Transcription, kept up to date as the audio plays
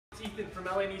Ethan from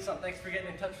LA Nissan. Thanks for getting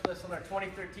in touch with us on our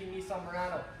 2013 Nissan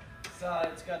Murano.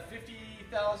 It's got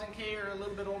 50,000 K or a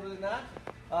little bit older than that.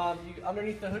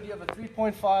 Underneath the hood you have a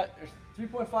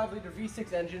 3.5 liter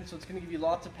V6 engine, so it's going to give you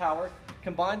lots of power.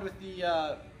 Combined with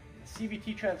the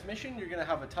CVT transmission, you're going to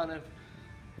have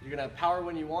you're going to have power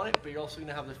when you want it, but you're also going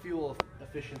to have the fuel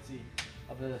efficiency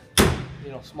of the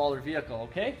smaller vehicle.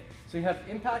 Okay, so you have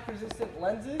impact resistant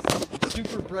lenses,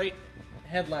 super bright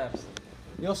headlamps.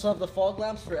 You also have the fog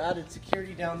lamps for added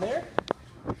security down there.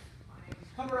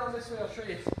 Come around this way, I'll show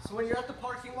you. So when you're at the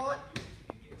parking lot,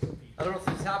 I don't know if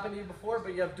this has happened to you before,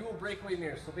 but you have dual breakaway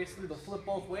mirrors. So basically they'll flip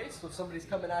both ways, so if somebody's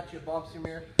coming at you, bumps your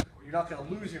mirror, you're not going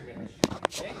to lose your mirror.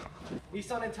 Okay?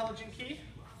 Nissan Intelligent Key,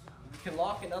 you can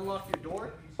lock and unlock your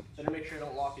door. Better make sure you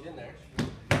don't lock it in there.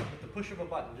 With the push of a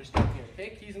button, just down here.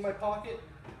 Okay, keys in my pocket,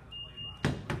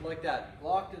 like that,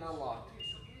 locked and unlocked.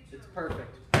 It's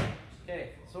perfect. Okay,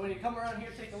 so when you come around here,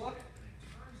 take a look.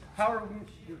 Power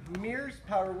mirrors,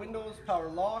 power windows, power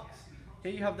locks.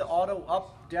 Okay, you have the auto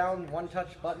up, down, one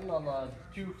touch button on the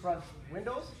two front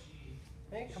windows.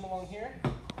 Okay, come along here,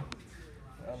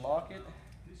 unlock it.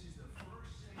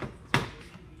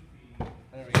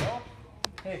 There we go.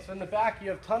 Okay, so in the back you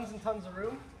have tons and tons of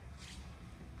room.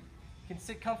 You can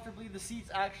sit comfortably. The seats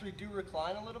actually do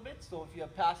recline a little bit, so if you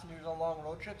have passengers on long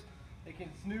road trips, they can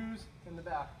snooze in the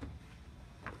back.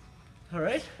 All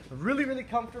right, really, really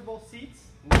comfortable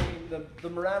seats. I mean, the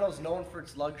Murano is known for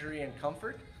its luxury and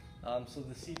comfort, so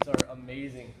the seats are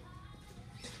amazing.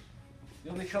 The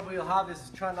only trouble you'll have is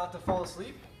trying not to fall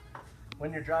asleep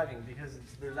when you're driving because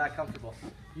they're that comfortable.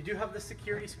 You do have the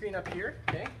security screen up here,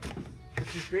 okay,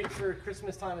 which is great for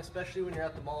Christmas time, especially when you're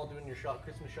at the mall doing your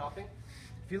Christmas shopping.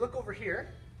 If you look over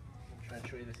here, I'll try and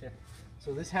show you this here.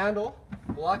 So this handle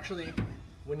will actually,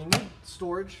 when you need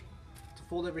storage to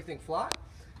fold everything flat,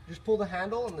 just pull the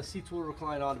handle and the seats will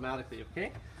recline automatically,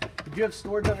 okay? You do have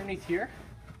storage underneath here.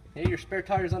 Okay, your spare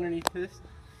tires underneath this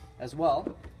as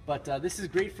well. But this is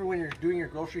great for when you're doing your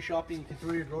grocery shopping. You can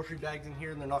throw your grocery bags in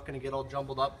here and they're not going to get all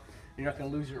jumbled up. You're not going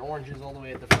to lose your oranges all the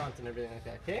way at the front and everything like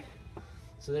that, okay?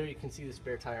 So there you can see the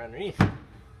spare tire underneath.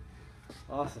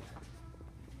 Awesome.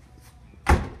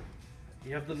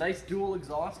 You have the nice dual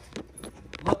exhaust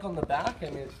look on the back. I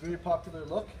mean, it's a very popular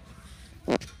look.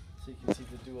 So you can see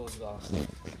the dual exhaust.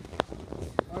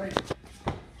 Alright,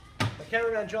 my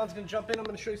cameraman John's going to jump in. I'm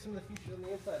going to show you some of the features on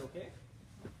the inside, okay?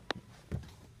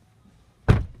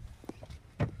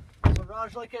 So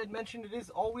Raj, like I had mentioned, it is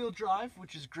all-wheel drive,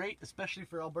 which is great, especially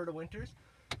for Alberta winters.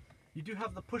 You do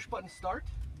have the push-button start.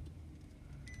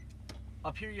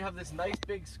 Up here you have this nice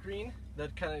big screen,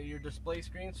 that kind of your display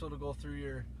screen, so it'll go through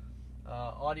your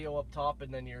audio up top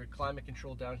and then your climate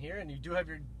control down here, and you do have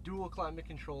your dual climate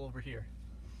control over here.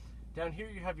 Down here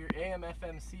you have your AM,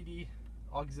 FM, CD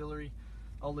auxiliary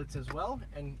outlets as well,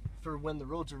 and for when the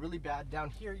roads are really bad, down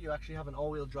here you actually have an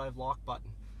all-wheel drive lock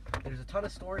button. There's a ton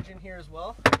of storage in here as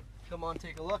well. Come on,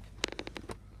 take a look.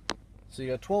 So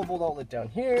you got a 12-volt outlet down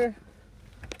here.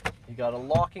 You got a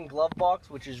locking glove box,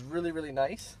 which is really, really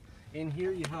nice. In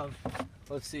here you have,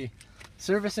 let's see,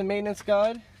 service and maintenance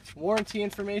guide, warranty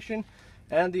information,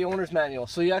 and the owner's manual.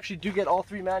 So you actually do get all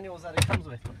three manuals that it comes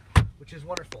with, which is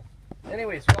wonderful.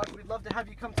 Anyways, Raj, we'd love to have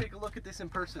you come take a look at this in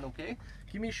person, okay?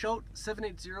 Give me a shout,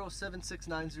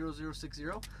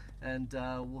 780-769-0060, and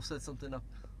we'll set something up.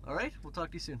 All right? We'll talk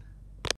to you soon.